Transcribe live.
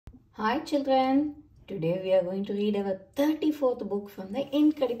Hi children, today we are going to read our 34th book from the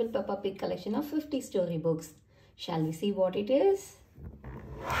incredible Peppa Pig collection of 50 storybooks. Shall we see what it is?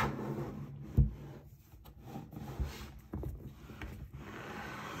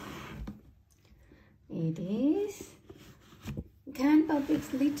 It is Grandpa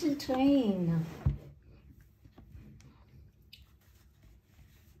Pig's Little Train.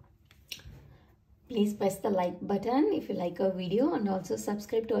 Please press the like button if you like our video and also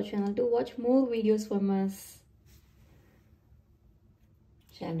subscribe to our channel to watch more videos from us.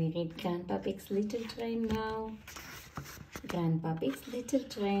 Shall we read Grandpa Pig's Little Train now? Grandpa Pig's Little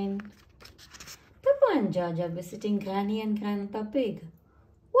Train. Peppa and George are visiting Granny and Grandpa Pig.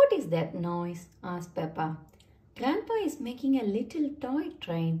 What is that noise? Asked Peppa. Grandpa is making a little toy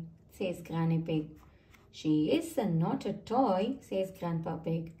train, says Granny Pig. She is not a toy, says Grandpa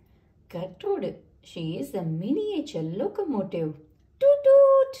Pig. Gertrude, she is a miniature locomotive. Toot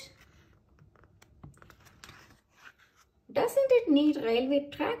toot! Doesn't it need railway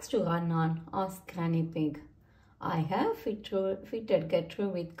tracks to run on? Asked Granny Pig. I have fitted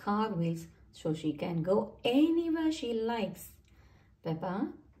Gertrude with car wheels so she can go anywhere she likes. Peppa,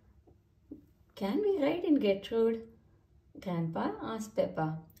 can we ride in Gertrude? Grandpa asked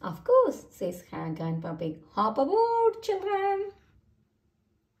Peppa. Of course, says Grandpa Pig. Hop aboard, children.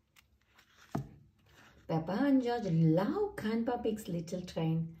 Peppa and George love Grandpa Pig's little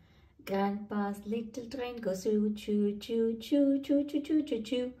train. Grandpa's little train goes choo choo choo choo choo choo choo choo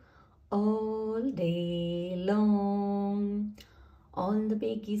choo all day long. All the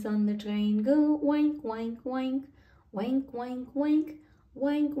piggies on the train go wank wank wank wank wank wank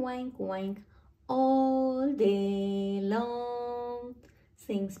wank wank wank all day long,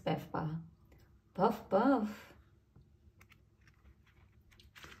 sings Peppa. Puff puff.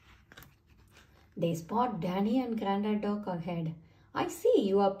 They spot Danny and Grandad Dog ahead. I see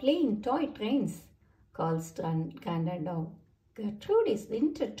you are playing toy trains, calls Grandad Dog. Gertrude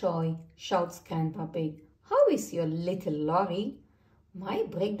isn't a toy, shouts Grandpa Pig. How is your little lorry? My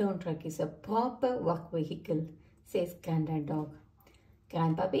breakdown truck is a proper work vehicle, says Grandad Dog.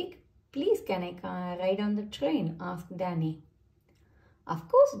 Grandpa Pig, please can I ride on the train? Asked Danny. Of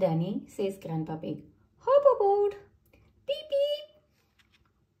course, Danny, says Grandpa Pig. Hop aboard. Beep beep.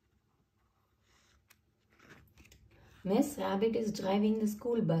 Miss Rabbit is driving the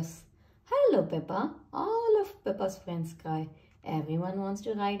school bus. Hello, Peppa. All of Peppa's friends cry. Everyone wants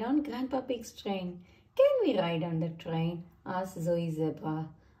to ride on Grandpa Pig's train. Can we ride on the train? Asks Zoe Zebra.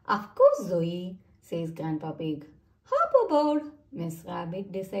 Of course, Zoe, says Grandpa Pig. Hop aboard. Miss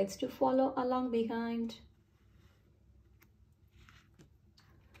Rabbit decides to follow along behind.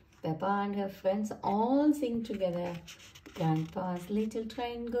 Peppa and her friends all sing together. Grandpa's little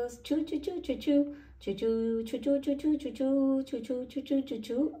train goes choo choo choo choo choo. Choo choo choo choo choo choo choo choo choo choo choo choo choo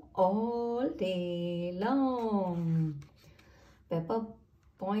choo all day long. Peppa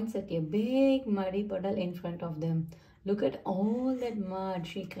points at a big muddy puddle in front of them. Look at all that mud,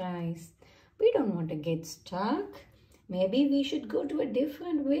 she cries. We don't want to get stuck. Maybe we should go to a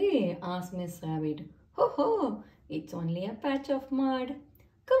different way, asks Miss Rabbit. Ho ho, it's only a patch of mud.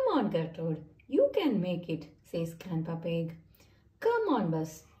 Come on, Gertrude, you can make it, says Grandpa Pig. Come on,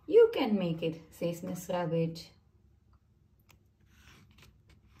 Buzz. You can make it, says Miss Rabbit.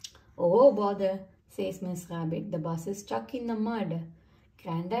 Oh, bother, says Miss Rabbit. The bus is stuck in the mud.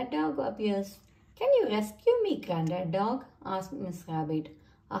 Grandad Dog appears. Can you rescue me, Grandad Dog? Asks Miss Rabbit.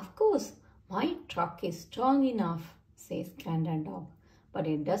 Of course, my truck is strong enough, says Grandad Dog. But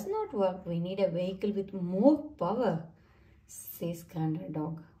it does not work. We need a vehicle with more power, says Grandad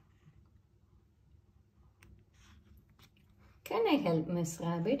Dog. Can I help, Miss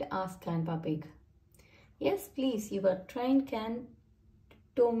Rabbit? Asked Grandpa Pig. Yes, please. Your train can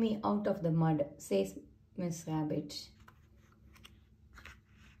tow me out of the mud, says Miss Rabbit.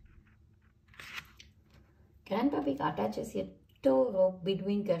 Grandpa Pig attaches a tow rope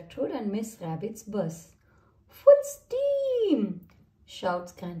between Gertrude and Miss Rabbit's bus. Full steam!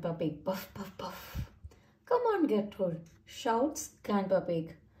 Shouts Grandpa Pig. Puff, puff, puff. Come on, Gertrude, shouts Grandpa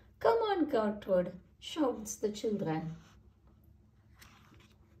Pig. Come on, Gertrude, shouts the children.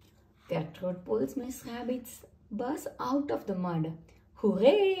 Gertrude pulls Miss Rabbit's bus out of the mud.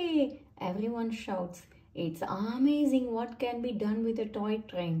 Hooray! Everyone shouts. It's amazing what can be done with a toy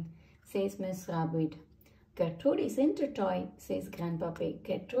train, says Miss Rabbit. Gertrude isn't a toy, says Grandpa Pig.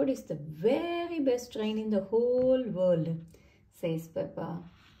 Gertrude is the very best train in the whole world, says Peppa.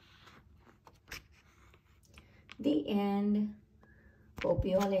 The end. Hope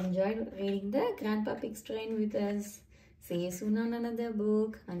you all enjoyed reading the Grandpa Pig's Train with us. See you soon on another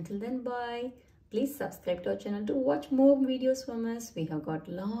book. Until then, bye. Please subscribe to our channel to watch more videos from us. We have got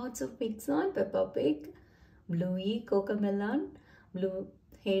lots of pics on Peppa Pig, Bluey, Cocomelon, Blue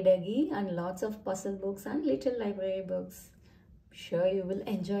Hey Duggy, and lots of puzzle books and little library books. Sure you will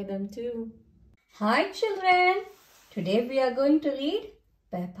enjoy them too. Hi children! Today we are going to read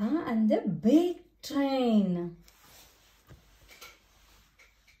Peppa and the Big Train.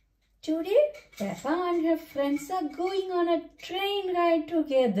 Today Peppa and her friends are going on a train ride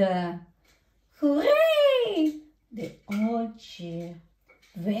together. Hooray! They all cheer,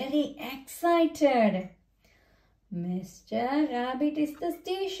 very excited. Mr. Rabbit is the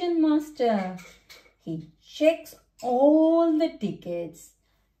station master. He checks all the tickets.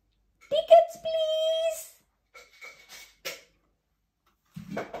 Tickets, please.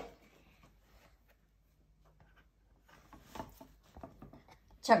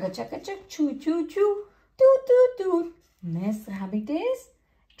 Chugga chugga chug, choo choo choo, toot toot toot. Miss Rabbit is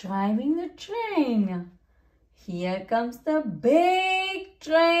driving the train. Here comes the big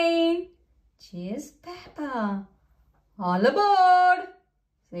train. Cheers, Peppa. All aboard,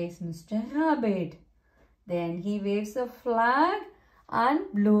 says Mr. Rabbit. Then he waves a flag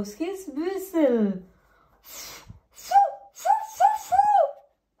and blows his whistle.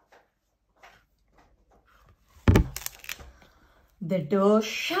 The door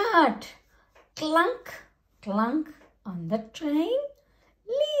shut. Clunk, clunk, and the train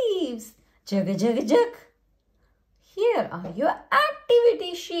leaves. Jugga, jugga, jug. Here are your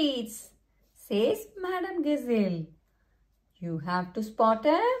activity sheets, says Madam Gazelle. You have to spot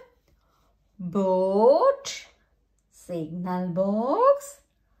a boat, signal box,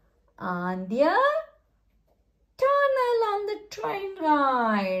 and a tunnel on the train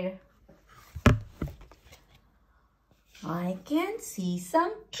ride. I can see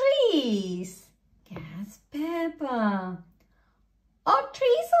some trees, gasped Peppa. Are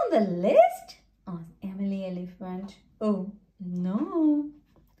trees on the list? Asked Emily Elephant. Oh, no.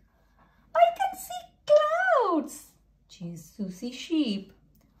 I can see clouds, cheers Susie Sheep.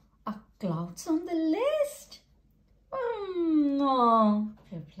 Are clouds on the list? No,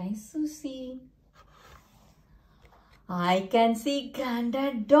 replies Susie. I can see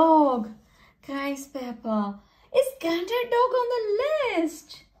Grandad Dog, cries Peppa. Is Grandad Dog on the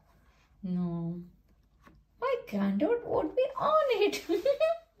list? No. My granddad would be on it,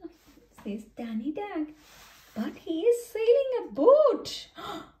 says Danny Dag. But he is sailing a boat.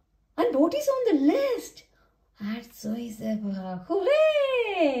 And boat is on the list. And so is Zebra.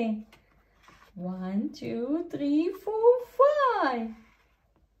 Hooray! 1, 2, 3, 4, 5.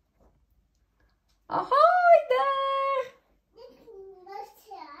 Ahoy there!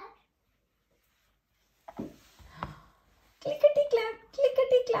 Clickety-clack,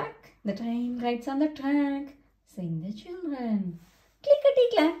 clickety-clack. The train rides on the track, sing the children.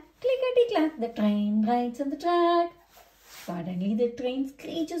 Clickety-clack, clickety-clack. The train rides on the track. Suddenly the train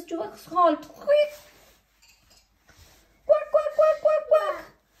screeches to a halt. Quack, quack, quack, quack,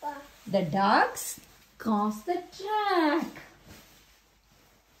 quack. The ducks cross the track.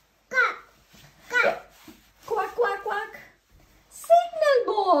 Quack, quack, quack, quack. Signal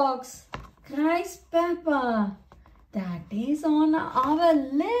box, cries Peppa. That is on our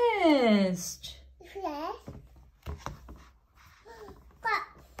list.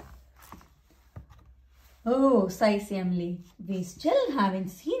 Oh, sighs Emily. We still haven't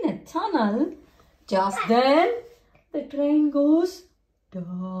seen a tunnel. Just then, the train goes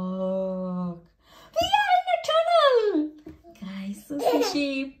dark. We are in a tunnel, cries Susie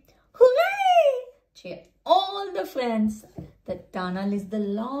Sheep. Hooray! Cheer all the friends. The tunnel is the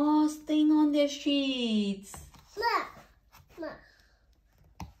last thing on their sheets.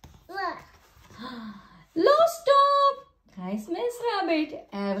 Lost stop, cries Miss Rabbit.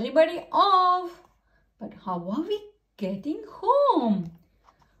 Everybody off. But how are we getting home?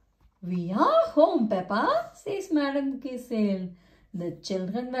 We are home, Peppa, says Madam Gazelle. The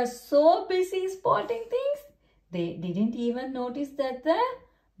children were so busy spotting things, they didn't even notice that the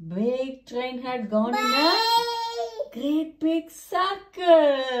big train had gone in a great big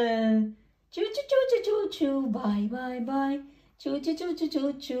circle. Choo choo choo choo choo choo, bye bye bye. Choo choo choo choo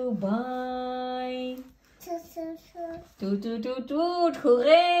choo choo, bye. Toot toot toot toot,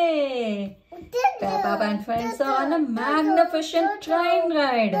 hooray! Peppa and friends are on a magnificent train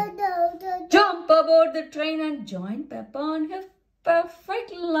ride. Jump aboard the train and join Peppa on her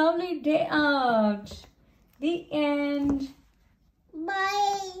perfect lovely day out. The end.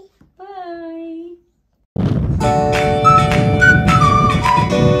 Bye. Bye.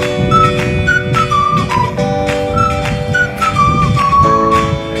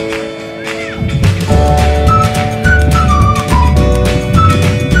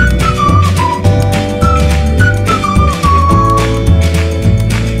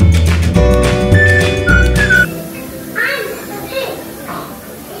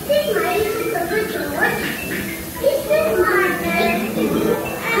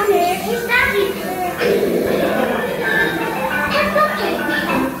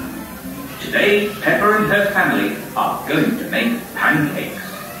 Today, Peppa and her family are going to make pancakes.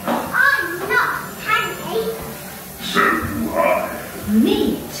 I love pancakes. So do I.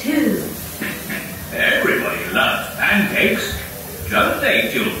 Me too. Everybody loves pancakes, don't they,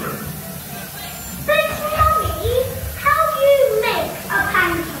 children? But Mummy, how do you make a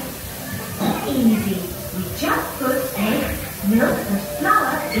pancake? Easy. We just put eggs, milk and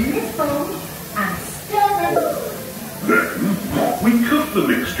flour in this bowl and stir them. Then we cook the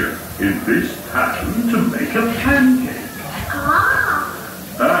mixture in this pan to make a pancake. Ah!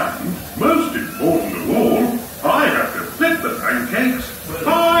 And, most important of all, I have to flip the pancakes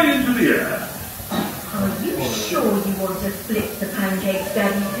high into the air. Are you sure you want to flip the pancakes,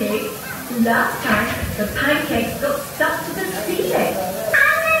 Daddy Pig? Last time, the pancakes got stuck to the ceiling.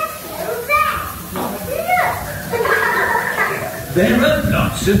 And they're still there. Look! There are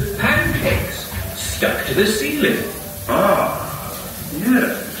lots of pancakes stuck to the ceiling. Ah,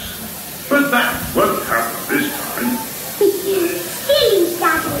 yes. But that won't happen this time. Silly,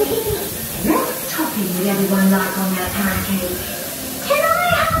 Daddy. What topping would everyone like on their pancakes? Can I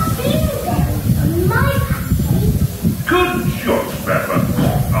have blueberries on my pancake? Good shot, Peppa.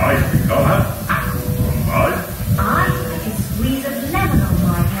 I think I'll have apples on mine. I like a squeeze of lemon on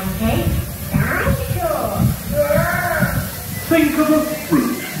my pancake. Dinosaur. Think of a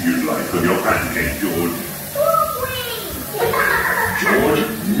fruit you'd like on your pancake, George. George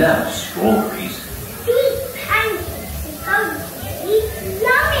loves strawberries. These pancakes are going to be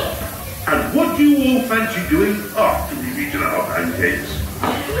yummy. And what do you all fancy doing after we've eaten our pancakes?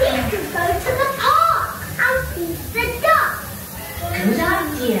 We could go to the park and feed the ducks. Good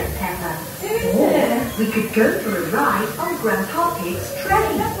idea, Peppa. Or we could go for a ride on Grandpa Pig's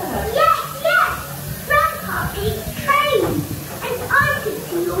train. Yes, yes! Grandpa Pig's train. And I could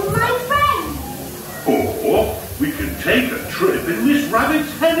see all my friends. Or we can take a trip in Miss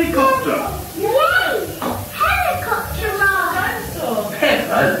Rabbit's helicopter. Yay! Helicopter ride!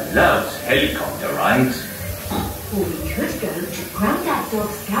 Peppa loves helicopter rides. Or we could go to Grandad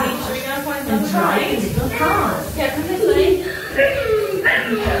Dog's garage and drive in little cars. George,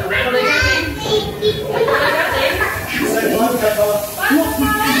 what would you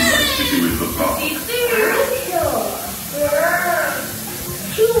like to do in the park?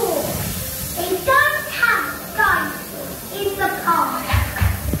 Sure. They don't have dinosaurs in the park.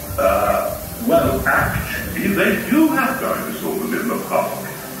 Well, actually, they do have dinosaurs in the park.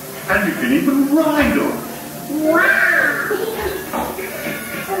 And you can even ride on. Wow!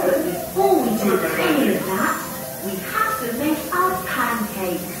 But before we do any of that, we have to make our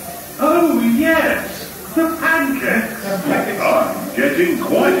pancakes. Oh, yes, the pancakes. I'm getting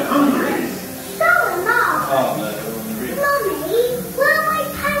quite hungry. So am I. Mummy, will my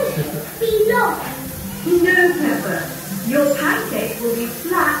pancakes be long? No, Peppa. Your pancakes will be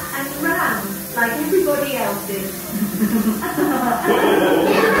flat and round, like everybody else's.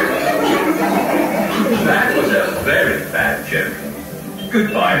 That was a very bad joke.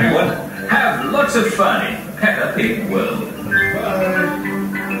 Goodbye, everyone. Have lots of fun in Peppa Pig World.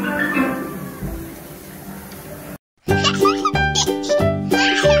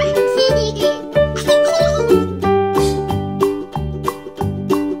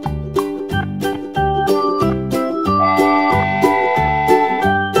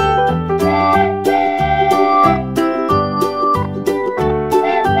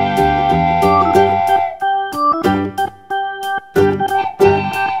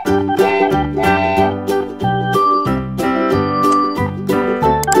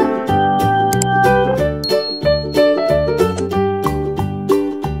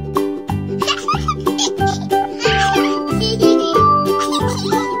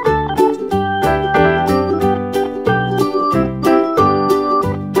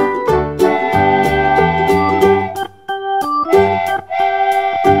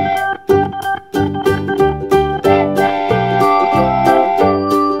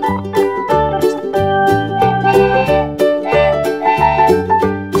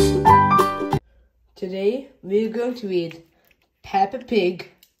 Today we're going to read Peppa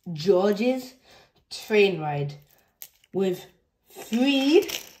Pig, George's Train Ride with 3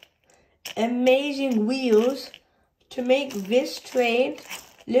 amazing wheels to make this train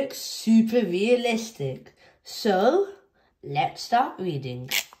look super realistic. So let's start reading.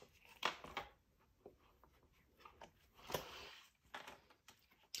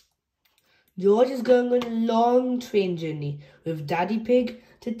 George is going on a long train journey with Daddy Pig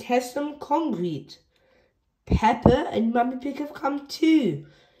to test some concrete. Peppa and Mummy Pig have come too.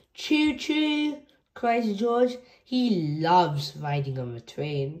 Choo choo, cries George. He loves riding on the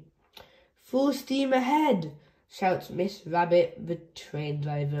train. Full steam ahead, shouts Miss Rabbit, the train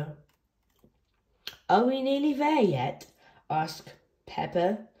driver. Are we nearly there yet? Asked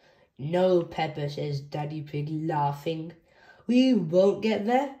Peppa. No, Peppa, says Daddy Pig, laughing. We won't get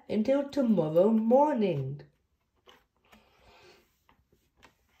there until tomorrow morning.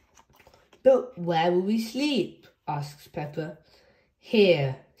 But where will we sleep? Asks Peppa.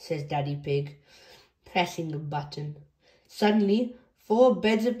 Here, says Daddy Pig, pressing a button. Suddenly, 4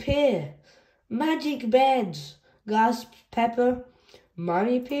 beds appear. Magic beds, gasps Peppa.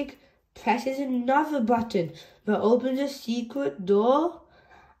 Mummy Pig presses another button that opens a secret door.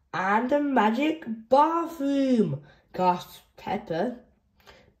 And a magic bathroom, gasps Peppa,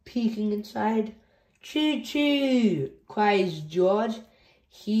 peeking inside. Choo-choo, cries George.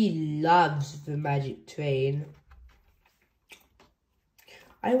 He loves the magic train.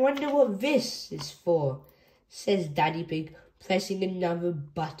 I wonder what this is for, says Daddy Pig, pressing another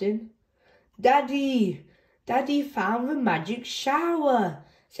button. Daddy found the magic shower,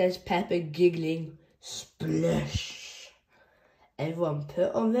 says Peppa, giggling. Splash. Everyone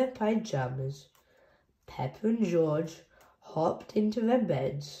put on their pyjamas. Peppa and George hopped into their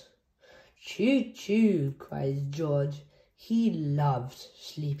beds. Choo-choo, cries George. He loves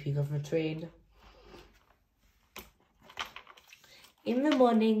sleeping on the train. In the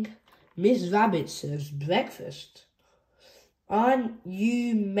morning, Miss Rabbit serves breakfast. Aren't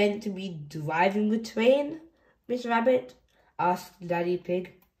you meant to be driving the train, Miss Rabbit? Asked Daddy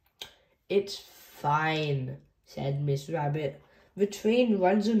Pig. It's fine, said Miss Rabbit. The train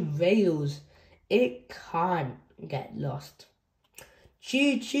runs on rails. It can't get lost.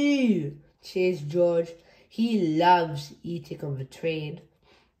 Choo-choo, cheers George. He loves eating on the train.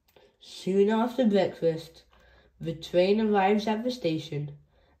 Soon after breakfast, the train arrives at the station.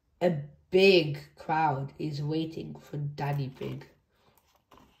 A big crowd is waiting for Daddy Pig.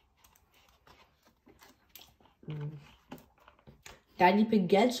 Daddy Pig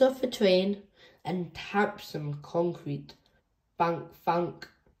gets off the train and taps some concrete. Funk, funk.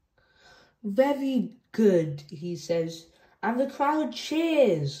 Very good, he says, and the crowd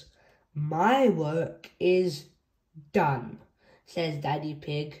cheers. My work is done, says Daddy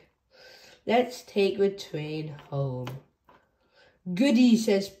Pig. Let's take the train home. Goody,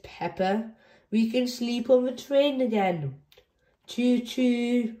 says Peppa. We can sleep on the train again.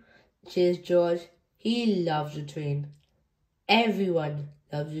 Choo-choo, cheers George. He loves the train. Everyone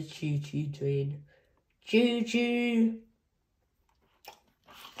loves a choo-choo train. Choo-choo.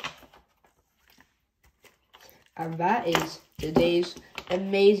 And that is today's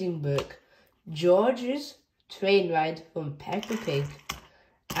amazing book, George's Train Ride from Peppa Pig.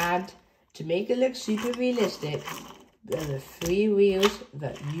 And to make it look super realistic, there are 3 wheels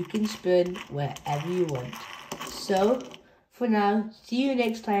that you can spin wherever you want. So, for now, see you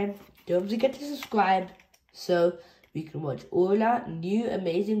next time. Don't forget to subscribe so we can watch all our new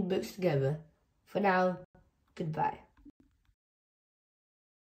amazing books together. For now, goodbye.